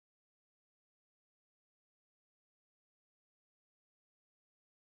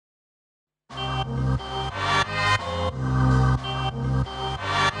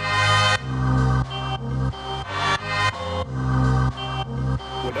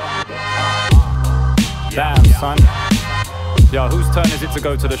Damn, son. Yo, whose turn is it to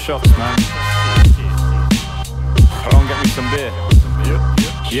go to the shops, man? Go on, get me some beer.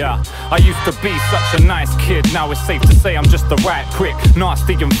 Yeah, I used to be such a nice kid. Now it's safe to say I'm just the right prick.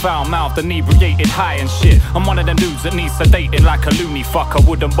 Nasty and foul-mouthed, inebriated, high and shit. I'm one of them dudes that needs sedating like a loony fucker.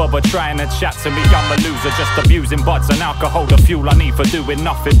 Wouldn't bother trying to chat to me, I'm a loser. Just abusing buds and alcohol, the fuel I need for doing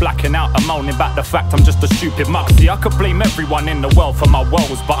nothing. Blacking out and moaning about the fact I'm just a stupid muck. See, I could blame everyone in the world for my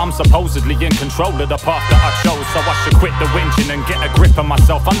woes, but I'm supposedly in control of the path that I chose. So I should quit the whinging and get a grip on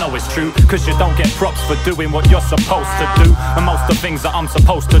myself. I know it's true, cause you don't get props for doing what you're supposed to do. And most of the things that I'm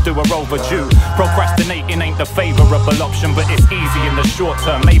supposed to do are overdue. Procrastinating ain't the favourable option, but it's easy in the short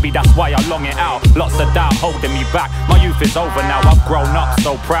term. Maybe that's why I long it out. Lots of doubt holding me back. My youth is over now, I've grown up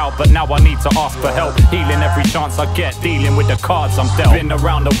so proud, but now I need to ask for help. Healing every chance I get, dealing with the cards I'm dealt. Been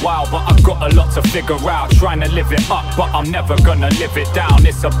around a while, but I've got a lot to figure out. Trying to live it up, but I'm never gonna live it down.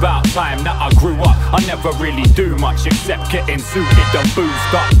 It's about time that I grew up. I never really do much except getting suited and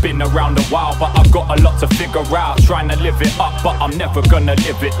boozed up. Been around a while, but I've got a lot to figure out. Trying to live it up, but I'm never gonna live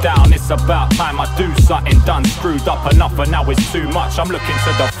it down. It's about time I do something. Done screwed up enough and now it's too much. I'm looking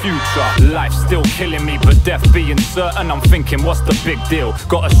to the future. Life's still killing me, but death being certain. I'm thinking, what's the big deal?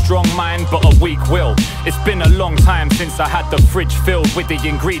 Got a strong mind but a weak will. It's been a long time since I had the fridge filled with the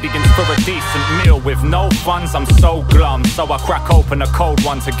ingredients for a decent meal. With no funds I'm so glum, so I crack open a cold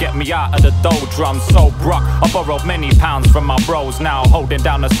one to get me out of the doldrums. So bruck, I borrowed many pounds from my bros now, holding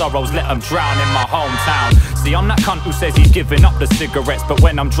down the sorrows, let them drown in my hometown. See, I'm that cunt who says he's giving up the cigarettes, but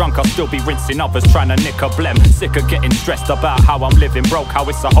when I'm drunk I'll still be rinsing others trying to nick a blem. Sick of getting stressed about how I'm living broke, how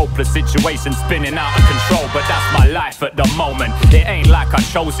it's a hopeless situation spinning out of control. But that's my life at the moment. It ain't like I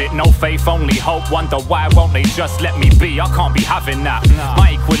chose it, no faith, only hope. Wonder why won't they just let me be? I can't be having that.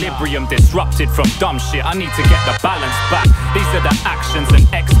 My equilibrium disrupted from dumb shit. I need to get the balance back. These are the actions and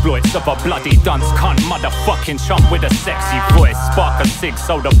exploits of a bloody dunce cunt motherfucking chump with a sexy voice. Spark a cig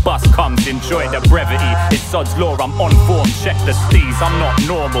so the bus comes, enjoy the brevity. It's Sod's law, I'm on form, check the steez. I'm not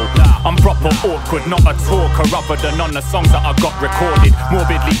normal, I'm proper awkward, not a talker other than on the songs that I got recorded.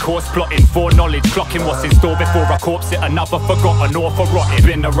 Morbidly coarse, plotting for knowledge, clocking what's in store before I corpse it. Another forgotten or forrotted.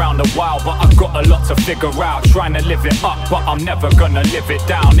 Been around a while, but I've got a lot to figure out. Trying to live it up, but I'm never gonna live it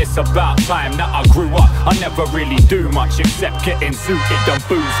down. It's about time that I grew up. I never really do much except getting suited and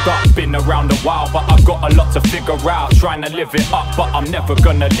boozed up. Been around a while, but I've got a lot to figure out. Trying to live it up, but I'm never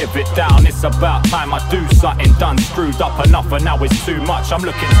gonna live it down. It's about time I do something. Done screwed up enough and now it's too much. I'm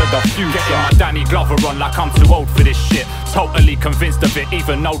looking to the future. Getting my Danny Glover on like I'm too old for this shit. Totally convinced of it,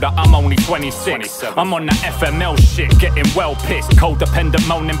 even though that I'm only 26. I'm on that FML shit, getting well pissed. Codependent,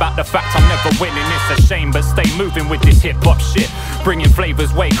 moaning about the fact I'm never winning. It's a shame, but stay moving with this hip-hop shit. Bringing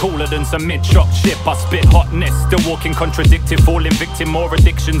flavours way cooler than some mid-shock chip. I spit hotness, still walking contradictive, falling victim, more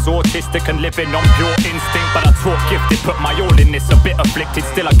addictions, autistic and living on pure instinct. But I talk gifted, put my all in this, a bit afflicted.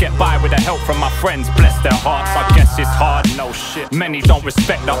 Still I get by with the help from my friends, bless their hearts. I guess it's hard, no shit. Many don't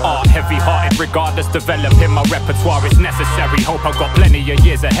respect the art, heavy-hearted regardless. Developing my repertoire is necessary. Hope I've got plenty of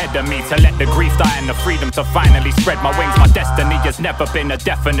years ahead of me to let the grief die and the freedom to finally spread my wings. My destiny has never been a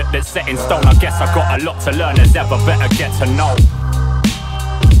definite that's set in stone. I guess I got a lot to learn as ever, better get to know.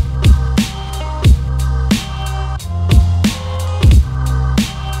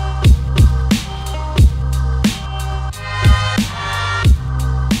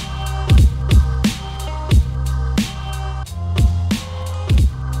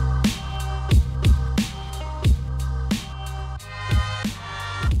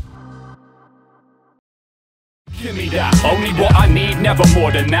 Give me that, only what I need, never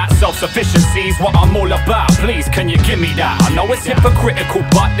more than that. Self-sufficiency's what I'm all about, please can you give me that? I know it's hypocritical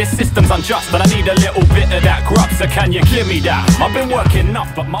but this system's unjust, and I need a little bit of that grub, so can you give me that? I've been working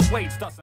enough but my wage doesn't